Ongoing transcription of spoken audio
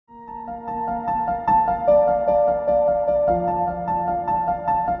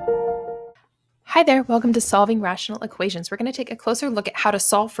Hi there, welcome to Solving Rational Equations. We're going to take a closer look at how to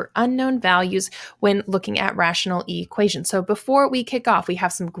solve for unknown values when looking at rational equations. So before we kick off, we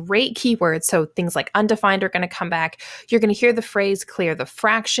have some great keywords. So things like undefined are going to come back. You're going to hear the phrase clear the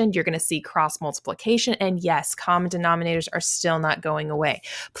fraction. You're going to see cross multiplication. And yes, common denominators are still not going away.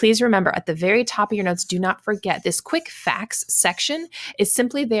 Please remember at the very top of your notes, do not forget this quick facts section is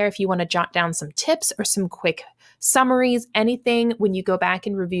simply there if you want to jot down some tips or some quick summaries, anything when you go back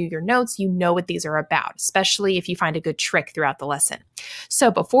and review your notes, you know what these are about, especially if you find a good trick throughout the lesson.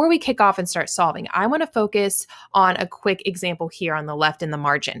 So before we kick off and start solving, I want to focus on a quick example here on the left in the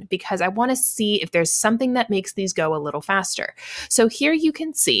margin, because I want to see if there's something that makes these go a little faster. So here you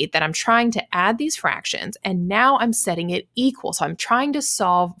can see that I'm trying to add these fractions and now I'm setting it equal. So I'm trying to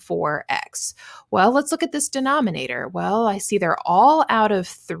solve for x. Well, let's look at this denominator. Well, I see they're all out of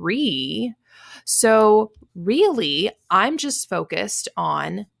 3. So really, I'm just focused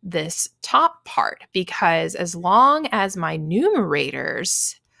on this top part because as long as my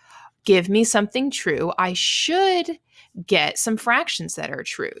numerators give me something true, I should get some fractions that are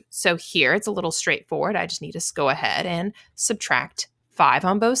true. So here it's a little straightforward. I just need to go ahead and subtract 5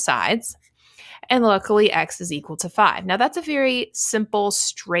 on both sides. And luckily, x is equal to 5. Now that's a very simple,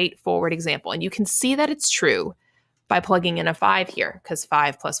 straightforward example. And you can see that it's true by plugging in a 5 here, because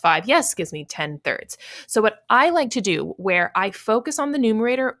 5 plus 5, yes, gives me 10/3. So what I like to do, where I focus on the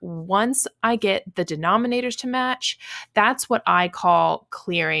numerator once I get the denominators to match, that's what I call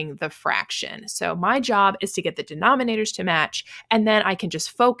clearing the fraction. So my job is to get the denominators to match, and then I can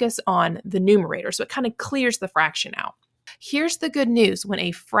just focus on the numerator. So it kind of clears the fraction out. Here's the good news. When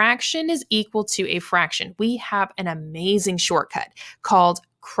a fraction is equal to a fraction, we have an amazing shortcut called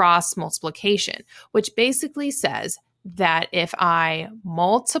cross multiplication, which basically says that if I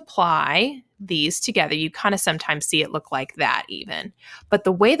multiply these together, you kind of sometimes see it look like that even. But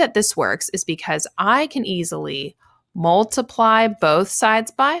the way that this works is because I can easily multiply both sides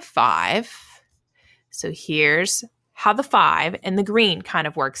by 5. So here's how the 5 and the green kind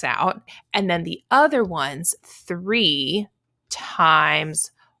of works out. And then the other one's 3 times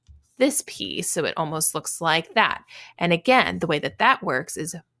this piece, so it almost looks like that. And again, the way that that works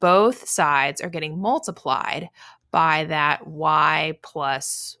is both sides are getting multiplied by that y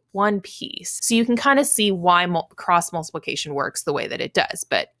plus 1 piece. So you can kind of see why cross multiplication works the way that it does.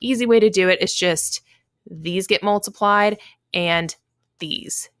 But easy way to do it is just these get multiplied and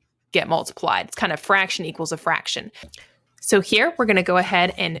these get multiplied. It's kind of fraction equals a fraction. So here we're going to go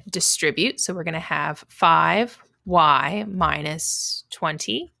ahead and distribute. So we're going to have 5y minus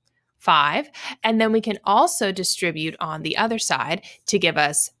 20. 5. And then we can also distribute on the other side to give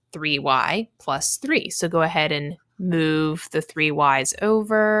us 3y plus 3. So go ahead and move the 3y's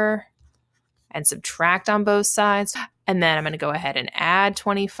over and subtract on both sides. And then I'm going to go ahead and add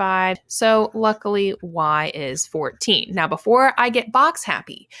 25. So luckily, y is 14. Now, before I get box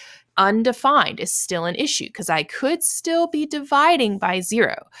happy, undefined is still an issue because I could still be dividing by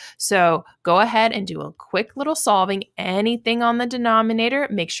 0. So go ahead and do a quick little solving. Anything on the denominator,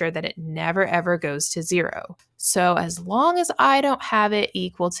 make sure that it never ever goes to 0. So as long as I don't have it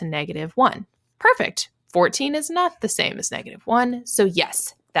equal to -1. Perfect. 14 is not the same as -1. So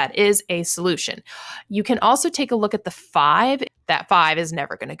yes, that is a solution. You can also take a look at the 5. That 5 is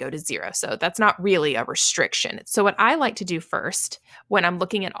never going to go to 0. So that's not really a restriction. So what I like to do first when I'm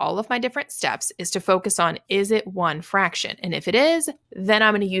looking at all of my different steps is to focus on, is it one fraction? And if it is, then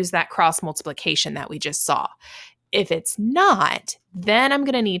I'm going to use that cross multiplication that we just saw. If it's not, then I'm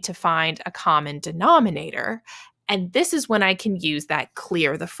going to need to find a common denominator. And this is when I can use that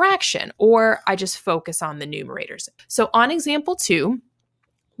clear the fraction, or I just focus on the numerators. So on example 2,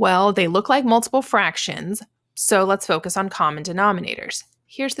 well, they look like multiple fractions, so let's focus on common denominators.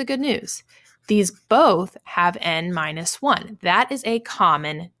 Here's the good news. These both have n minus 1. That is a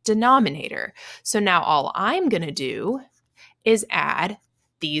common denominator. So now all I'm going to do is add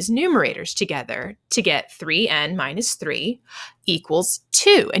these numerators together to get 3n minus 3 equals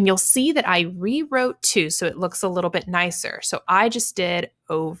 2. And you'll see that I rewrote 2 so it looks a little bit nicer. So I just did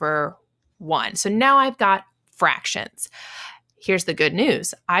over 1. So now I've got fractions. Here's the good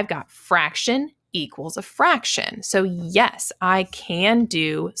news. I've got fraction equals a fraction. So yes, I can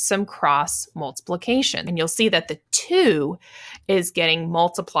do some cross multiplication. And you'll see that the 2 is getting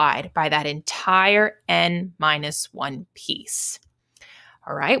multiplied by that entire n minus 1 piece.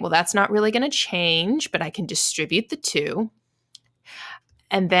 All right, well, that's not really going to change, but I can distribute the 2.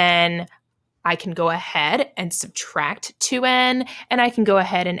 And then I can go ahead and subtract 2n, and I can go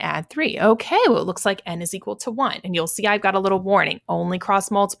ahead and add 3. Okay, well, it looks like n is equal to 1. And you'll see I've got a little warning, only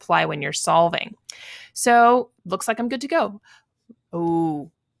cross multiply when you're solving. So looks like I'm good to go. Oh,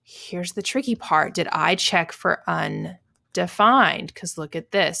 here's the tricky part. Did I check for undefined? Because look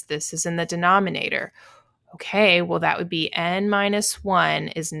at this. This is in the denominator. Okay, well, that would be n minus 1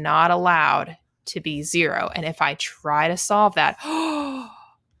 is not allowed to be 0. And if I try to solve that,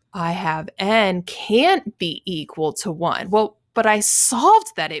 I have n can't be equal to 1. Well, but I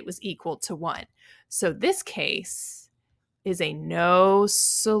solved that it was equal to 1. So this case is a no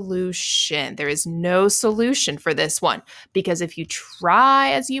solution. There is no solution for this one, because if you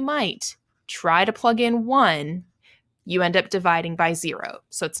try, as you might, try to plug in 1, you end up dividing by 0.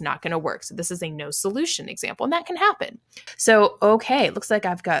 So it's not going to work. So this is a no solution example, and that can happen. So, okay, looks like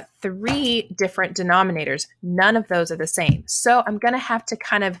I've got 3 different denominators. None of those are the same. So I'm going to have to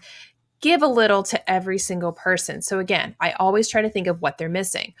kind of give a little to every single person. So again, I always try to think of what they're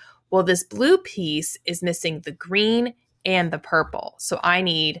missing. Well, this blue piece is missing the green and the purple. So I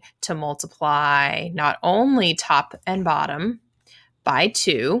need to multiply not only top and bottom by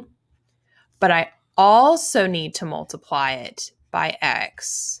 2, but I also need to multiply it by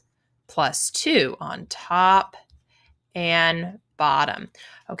x plus 2 on top and bottom.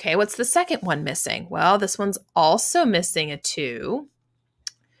 Okay, what's the second one missing? Well, this one's also missing a 2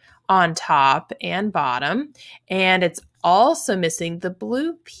 on top and bottom, and it's also missing the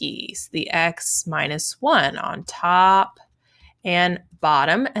blue piece, the x minus 1 on top and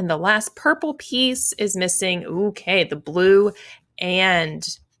bottom. And the last purple piece is missing, okay, the blue and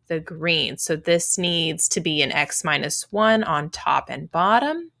the green. So this needs to be an x minus 1 on top and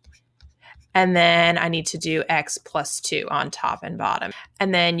bottom. And then I need to do x plus 2 on top and bottom.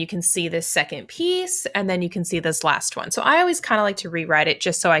 And then you can see this second piece, and then you can see this last one. So I always kind of like to rewrite it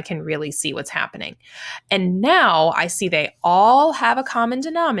just so I can really see what's happening. And now I see they all have a common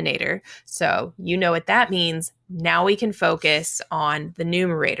denominator. So you know what that means. Now we can focus on the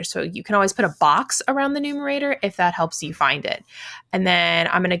numerator. So you can always put a box around the numerator if that helps you find it. And then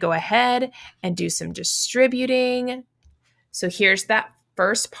I'm going to go ahead and do some distributing. So here's that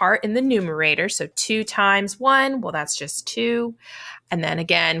first part in the numerator. So 2 times 1, well, that's just 2. And then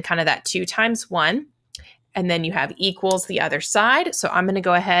again, kind of that 2 times 1. And then you have equals the other side. So I'm going to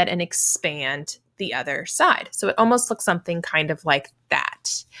go ahead and expand the other side. So it almost looks something kind of like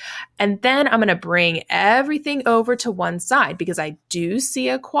that. And then I'm going to bring everything over to one side because I do see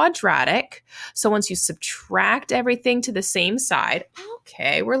a quadratic. So once you subtract everything to the same side,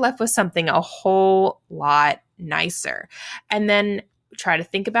 okay, we're left with something a whole lot nicer. And then try to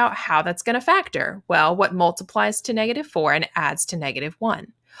think about how that's going to factor. Well, what multiplies to -4 and adds to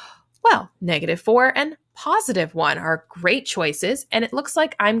 -1? Well, -4 and +1 are great choices, and it looks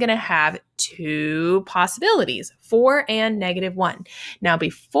like I'm going to have 2 possibilities, 4 and -1. Now,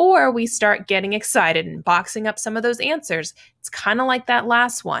 before we start getting excited and boxing up some of those answers, it's kind of like that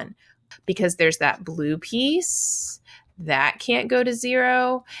last one, because there's that blue piece, that can't go to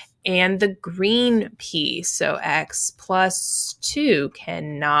 0, and the green piece, so x plus 2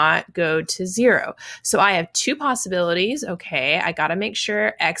 cannot go to 0. So I have 2 possibilities. Okay, I got to make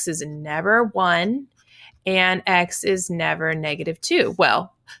sure x is never 1 and x is never -2.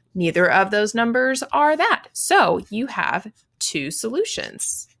 Well, neither of those numbers are that. So you have 2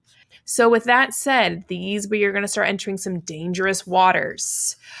 solutions. So with that said, these where you're going to start entering some dangerous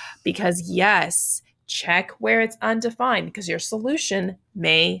waters, because yes, check where it's undefined because your solution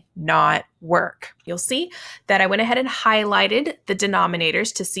may not work. You'll see that I went ahead and highlighted the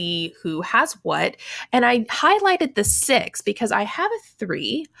denominators to see who has what. And I highlighted the 6 because I have a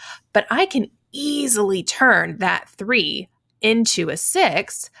 3, but I can easily turn that 3 into a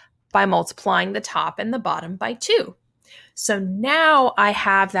 6 by multiplying the top and the bottom by 2. So now I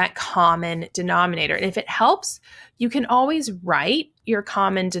have that common denominator. And if it helps, you can always write your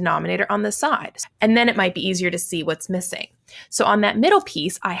common denominator on the side. And then it might be easier to see what's missing. So on that middle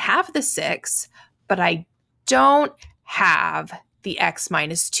piece, I have the 6, but I don't have the x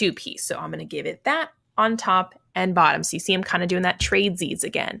minus 2 piece. So I'm going to give it that on top and bottom. So you see I'm kind of doing that tradesies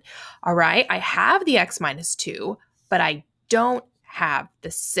again. All right, I have the x minus 2, but I don't have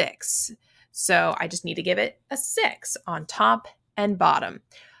the 6. So I just need to give it a 6 on top and bottom.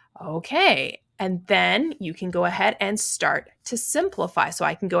 Okay, and then you can go ahead and start to simplify. So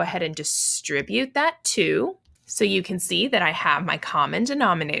I can go ahead and distribute that 2. So you can see that I have my common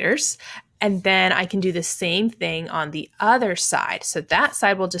denominators. And then I can do the same thing on the other side. So that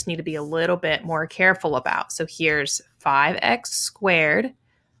side we'll just need to be a little bit more careful about. So here's 5x squared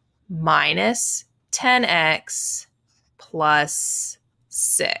minus 10x plus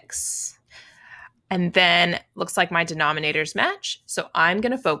 6. And then looks like my denominators match. So I'm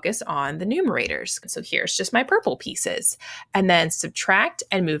going to focus on the numerators. So here's just my purple pieces. And then subtract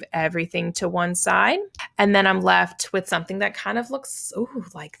and move everything to one side. And then I'm left with something that kind of looks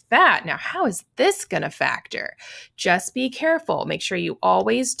like that. Now, how is this going to factor? Just be careful. Make sure you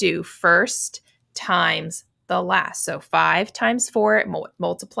always do first times the last. So 5 times 4, it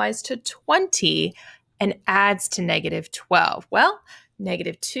multiplies to 20 and adds to negative 12. Well,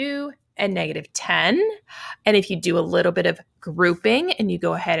 negative 2 and negative 10. And if you do a little bit of grouping and you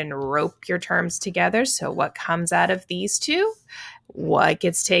go ahead and rope your terms together, so what comes out of these two? What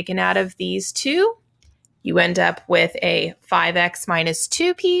gets taken out of these two? You end up with a 5x minus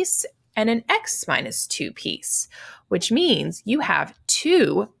 2 piece and an x minus 2 piece, which means you have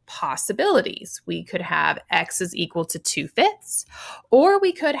 2 possibilities. We could have x is equal to 2/5, or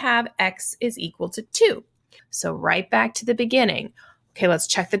we could have x is equal to 2. So right back to the beginning. Okay, let's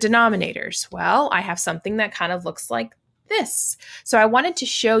check the denominators. Well, I have something that kind of looks like this. So I wanted to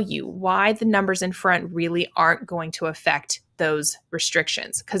show you why the numbers in front really aren't going to affect those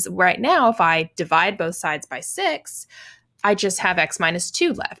restrictions. Because right now, if I divide both sides by 6, I just have x minus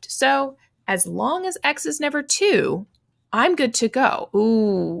 2 left. So as long as x is never 2, I'm good to go.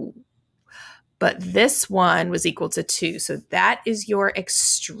 Ooh, but this one was equal to 2. So that is your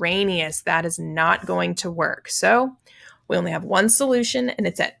extraneous. That is not going to work. So we only have one solution, and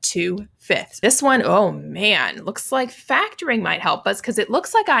it's at 2/5. This one, oh man, looks like factoring might help us because it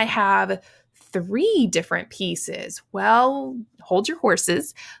looks like I have 3 different pieces. Well, hold your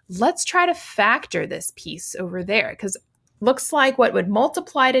horses. Let's try to factor this piece over there because looks like what would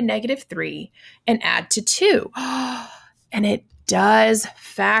multiply to negative 3 and add to 2. And it does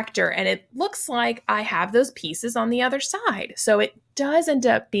factor, and it looks like I have those pieces on the other side. So it does end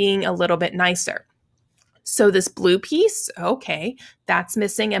up being a little bit nicer. So this blue piece, okay, that's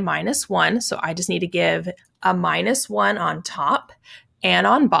missing a -1. So I just need to give a -1 on top and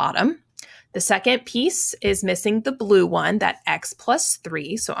on bottom. The second piece is missing the blue one, that x plus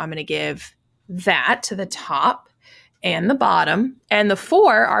 3. So I'm going to give that to the top and the bottom. And the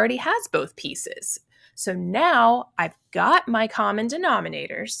 4 already has both pieces. So now I've got my common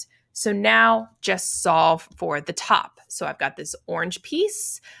denominators. So now just solve for the top. So I've got this orange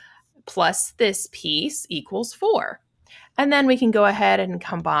piece plus this piece equals 4. And then we can go ahead and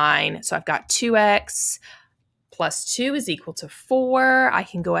combine. So I've got 2x plus 2 is equal to 4. I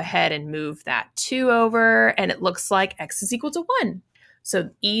can go ahead and move that 2 over, and it looks like x is equal to 1.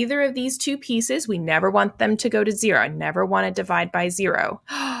 So either of these 2 pieces, we never want them to go to 0. I never want to divide by 0.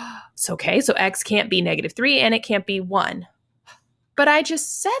 It's okay, so x can't be -3 and it can't be 1. But I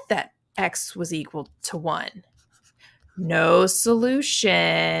just said that x was equal to 1. No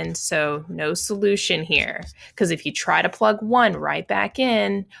solution. So no solution here. Because if you try to plug 1 right back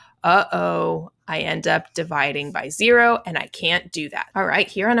in, I end up dividing by 0, and I can't do that. All right,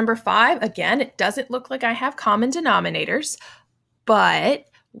 here on number 5, again, it doesn't look like I have common denominators, but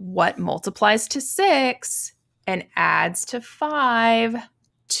what multiplies to 6 and adds to 5?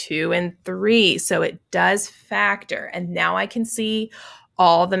 2 and 3. So it does factor. And now I can see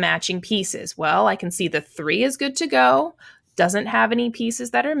all the matching pieces. Well, I can see the 3 is good to go. Doesn't have any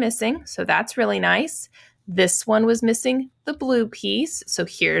pieces that are missing. So that's really nice. This one was missing the blue piece. So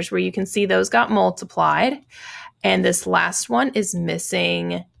here's where you can see those got multiplied. And this last one is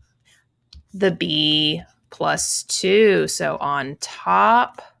missing the b plus 2. So on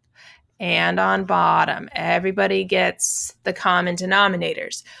top and on bottom, everybody gets the common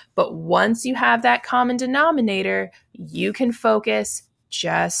denominators. But once you have that common denominator, you can focus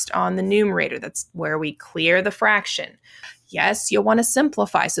just on the numerator. That's where we clear the fraction. Yes, you'll want to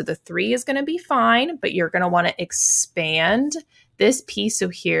simplify. So the 3 is going to be fine, but you're going to want to expand this piece. So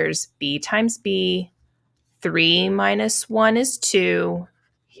here's b times b. 3 minus 1 is 2.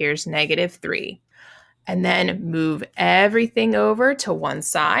 Here's -3. And then move everything over to one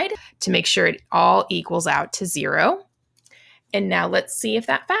side to make sure it all equals out to 0. And now let's see if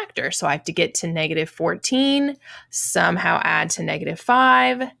that factors. So I have to get to -14, somehow add to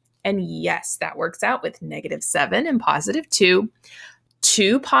 -5. And yes, that works out with -7 and +2.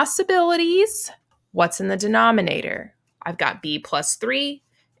 2 possibilities. What's in the denominator? I've got b plus 3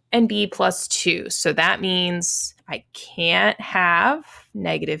 and b plus 2. So that means I can't have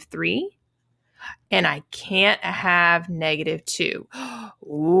 -3. And I can't have -2.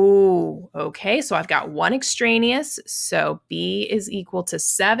 Ooh, okay, so I've got one extraneous. So b is equal to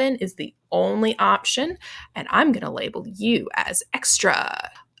 7 is the only option. And I'm going to label you as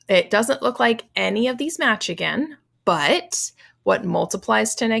extra. It doesn't look like any of these match again, but what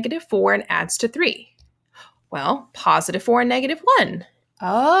multiplies to -4 and adds to 3? Well, +4 and -1.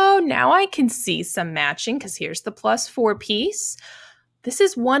 Oh, now I can see some matching because here's the plus 4 piece. This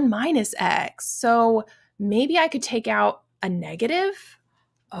is 1 minus x. So maybe I could take out a negative.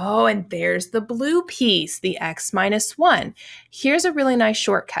 Oh, and there's the blue piece, the x minus 1. Here's a really nice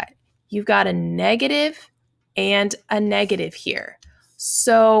shortcut. You've got a negative and a negative here.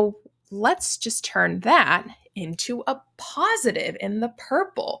 So let's just turn that into a positive in the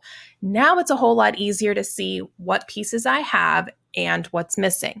purple. Now it's a whole lot easier to see what pieces I have and what's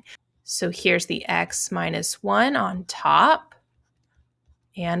missing. So here's the x minus 1 on top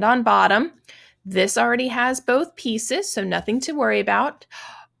and on bottom. This already has both pieces, so nothing to worry about.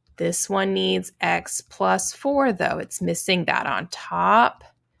 This one needs x plus 4, though. It's missing that on top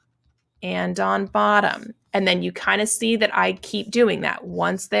and on bottom. And then you kind of see that I keep doing that.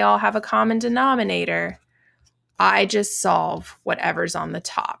 Once they all have a common denominator, I just solve whatever's on the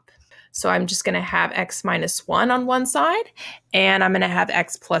top. So I'm just going to have x minus 1 on one side, and I'm going to have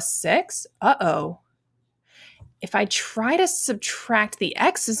x plus 6. Uh-oh. If I try to subtract the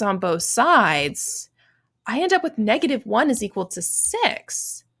x's on both sides, I end up with negative 1 is equal to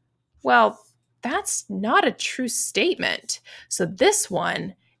 6. Well, that's not a true statement. So this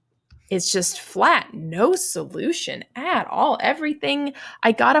one is just flat, no solution at all. Everything,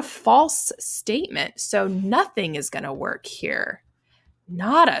 I got a false statement, so nothing is going to work here.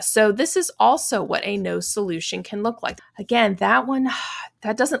 Nada. So this is also what a no solution can look like. Again, that one,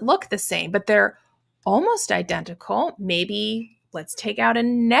 that doesn't look the same, but they're almost identical. Maybe let's take out a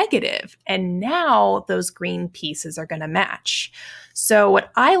negative, and now those green pieces are going to match. So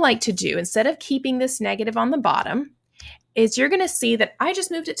what I like to do, instead of keeping this negative on the bottom, is you're going to see that I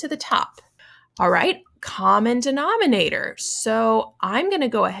just moved it to the top. All right, common denominator. So I'm going to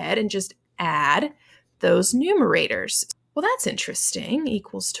go ahead and just add those numerators. Well, that's interesting,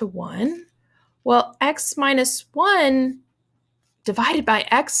 equals to 1. Well, x minus 1 divided by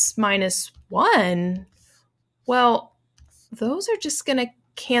x minus 1, well, those are just going to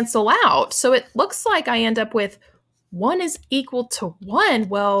cancel out. So it looks like I end up with 1 is equal to 1.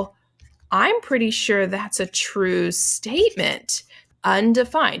 Well, I'm pretty sure that's a true statement.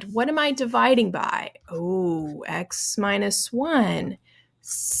 Undefined. What am I dividing by? Oh, x minus 1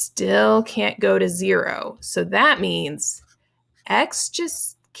 still can't go to 0. So that means x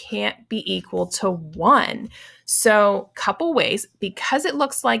just can't be equal to 1. So couple ways, because it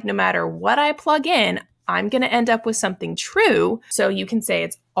looks like no matter what I plug in, I'm going to end up with something true. So you can say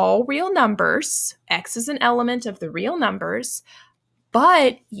it's all real numbers. X is an element of the real numbers,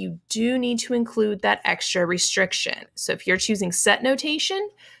 but you do need to include that extra restriction. So if you're choosing set notation,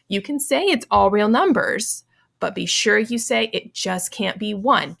 you can say it's all real numbers, but be sure you say it just can't be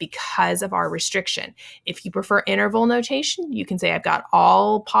 1 because of our restriction. If you prefer interval notation, you can say I've got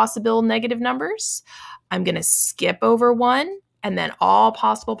all possible negative numbers. I'm going to skip over 1 and then all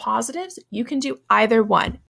possible positives. You can do either one.